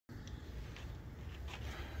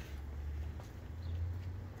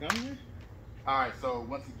Come here. All right, so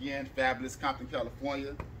once again, fabulous Compton,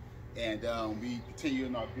 California, and we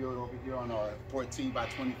continuing our build over here on our 14 by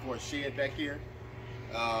 24 shed back here.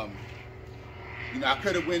 You know, I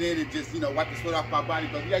could have went in and just, you know, wiped the sweat off my body,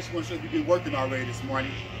 but we actually want to show you we've been working already this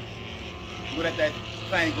morning. We'll let that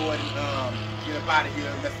plane go ahead and get up out of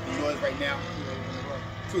here. That's the noise right now.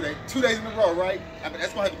 2 days in a row, right? I mean,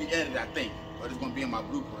 that's gonna have to be edited, I think, or it's gonna be in my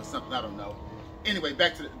blooper or something. I don't know. Anyway,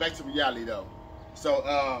 back to reality though. So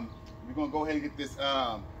we're gonna go ahead and get this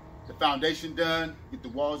the foundation done, get the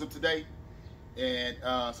walls up today, and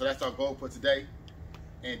so that's our goal for today.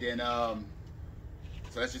 And then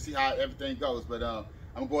so let's just see how everything goes. But I'm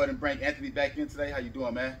gonna go ahead and bring Anthony back in today. How you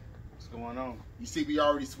doing, man? What's going on? You see, we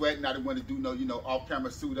already sweating. I didn't want to do no, you know,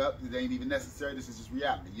 off-camera suit up. It ain't even necessary. This is just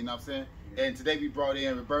reality. You know what I'm saying? Yeah. And today we brought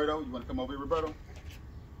in Roberto. You want to come over here, Roberto?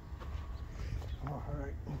 All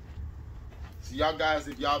right. So y'all guys,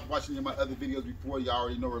 if y'all watching my other videos before, y'all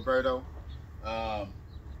already know Roberto.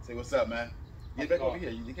 Say what's up, man. Get back over here.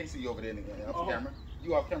 You can't see you over there off camera.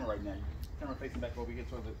 You off camera right now. Camera facing back over here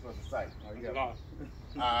towards the site. All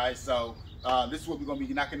right, so this is what we're gonna be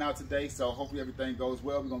knocking out today. So hopefully everything goes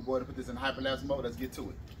well. We're gonna go ahead and put this in hyperlapse mode. Let's get to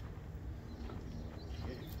it.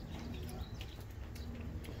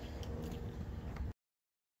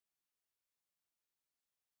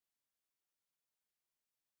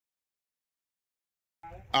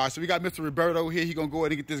 So we got Mr. Roberto here. He's gonna go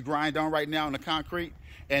ahead and get this grind on right now on the concrete.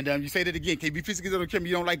 And you say that again. Can you be physically on the camera?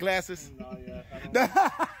 You don't like glasses? No, yeah. I don't.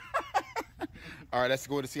 All right, let's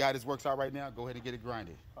go ahead and see how this works out right now. Go ahead and get it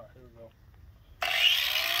grinded. All right, here we go.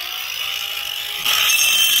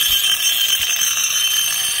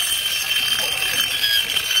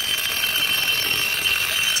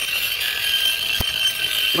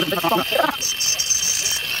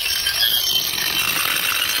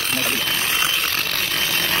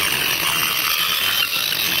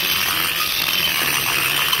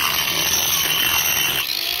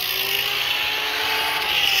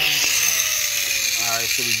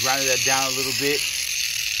 So we grinded that down a little bit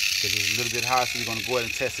because it's a little bit hot. So we're gonna go ahead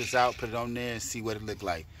and test this out, put it on there, and see what it looked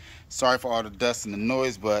like. Sorry for all the dust and the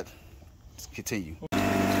noise, but let's continue.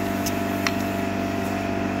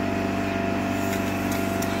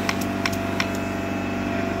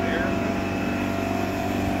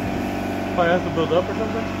 Probably has to build up or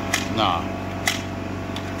something? Nah.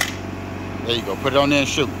 There you go. Put it on there and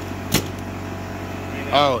shoot.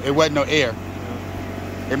 Oh, it wasn't no air.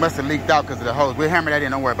 It must have leaked out because of the hose. We'll hammer that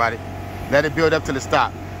in. Don't worry about it. Let it build up till it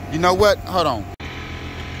stops. You know what? Hold on.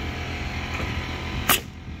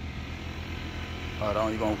 Hold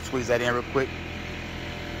on. You're going to squeeze that in real quick.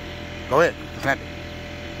 Go ahead. Plant it.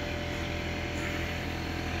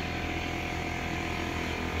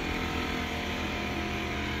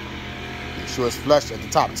 Make sure it's flush at the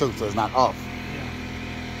top, too, so it's not off.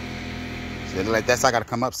 So like that's how I got to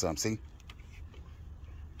come up some, see?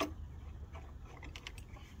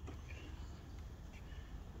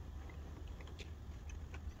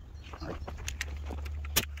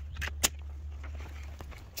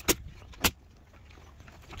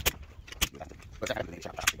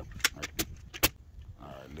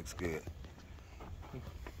 Alright, looks good.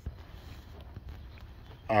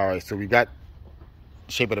 Alright, so we got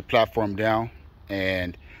the shape of the platform down,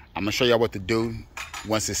 and I'm gonna show y'all what to do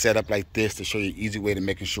once it's set up like this to show you an easy way to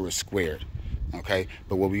making sure it's squared. Okay,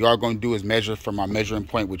 but what we are going to do is measure from our measuring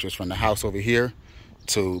point, which is from the house over here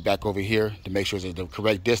to back over here, to make sure it's the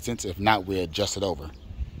correct distance. If not, we'll adjust it over.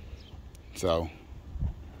 So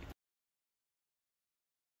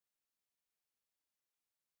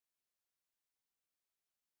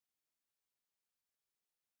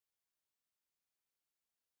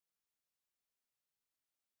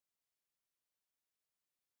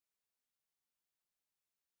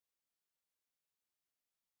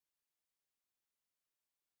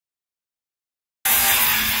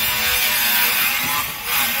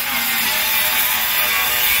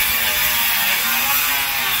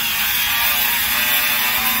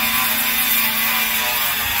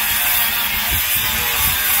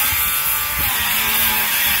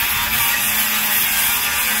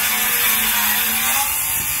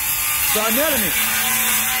Melanie.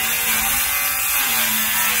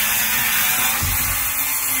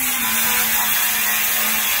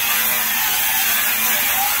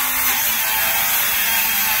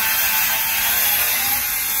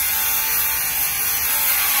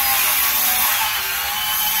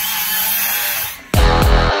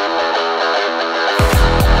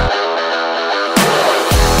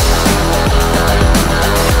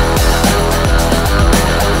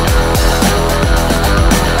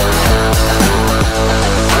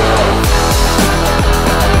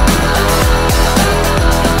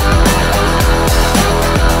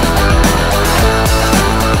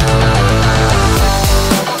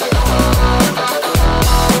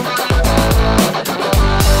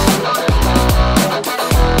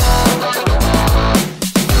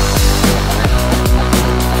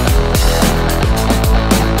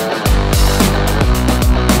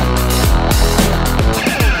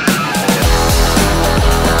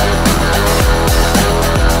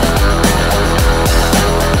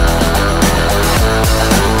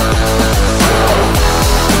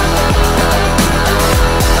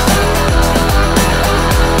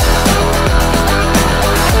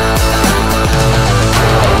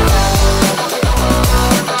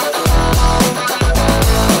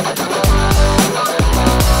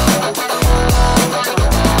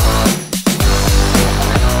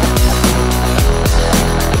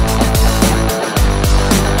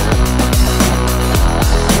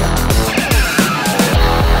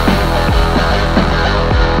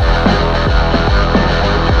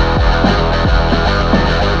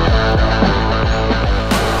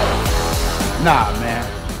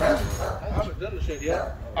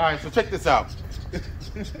 so check this out.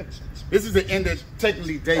 This is the end of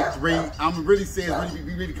technically day 3. I'm really saying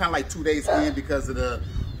we really kind of like 2 days in because of the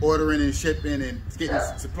ordering and shipping and getting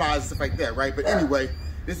supplies and stuff like that, right? But anyway,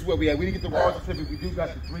 this is where we at. We didn't get the walls specific. We do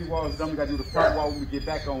got the 3 walls done. We got to do the front wall when we get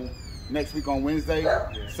back on next week on Wednesday.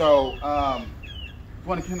 So,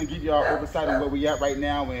 want to kind of give y'all oversight on where we at right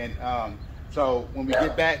now. And so when we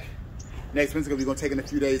get back next Wednesday, we're going to take a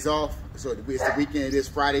few days off. So it's the weekend. It is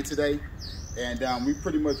Friday today. And we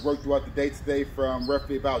pretty much worked throughout the day today from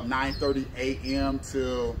roughly about 9:30 a.m.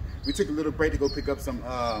 till we took a little break to go pick up some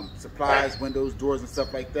supplies, windows, doors, and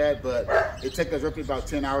stuff like that. But it took us roughly about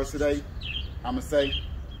 10 hours today, I'm going to say.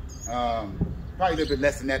 Probably a little bit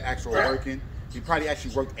less than that actual working. We probably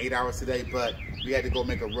actually worked 8 hours today, but we had to go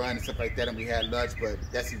make a run and stuff like that, and we had lunch, but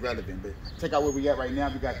that's irrelevant. But check out where we at right now.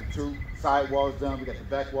 We got the 2 side walls done. We got the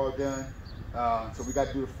back wall done. So we got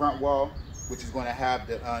to do the front wall, which is going to have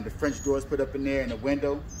the French doors put up in there and the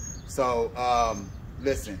window. So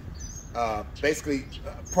listen, basically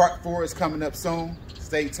part 4 is coming up soon.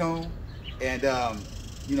 Stay tuned. And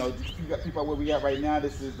you know, you got people where we at right now.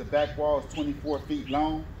 This is the back wall. It's 24 feet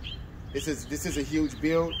long. This is a huge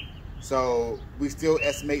build. So we still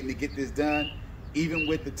estimating to get this done. Even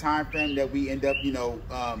with the time frame that we end up, you know,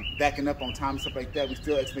 backing up on time and stuff like that, we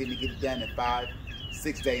still estimating to get it done in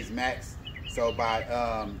 5-6 days max. So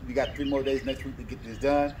by, we got 3 more days next week to get this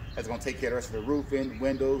done. That's gonna take care of the rest of the roofing,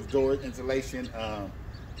 windows, doors, insulation,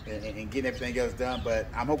 and getting everything else done. But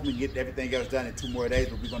I'm hoping we get everything else done in 2 more days,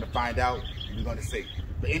 but we're gonna find out and we're gonna see.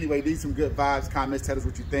 But anyway, leave some good vibes, comments, tell us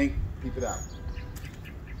what you think. Keep it out.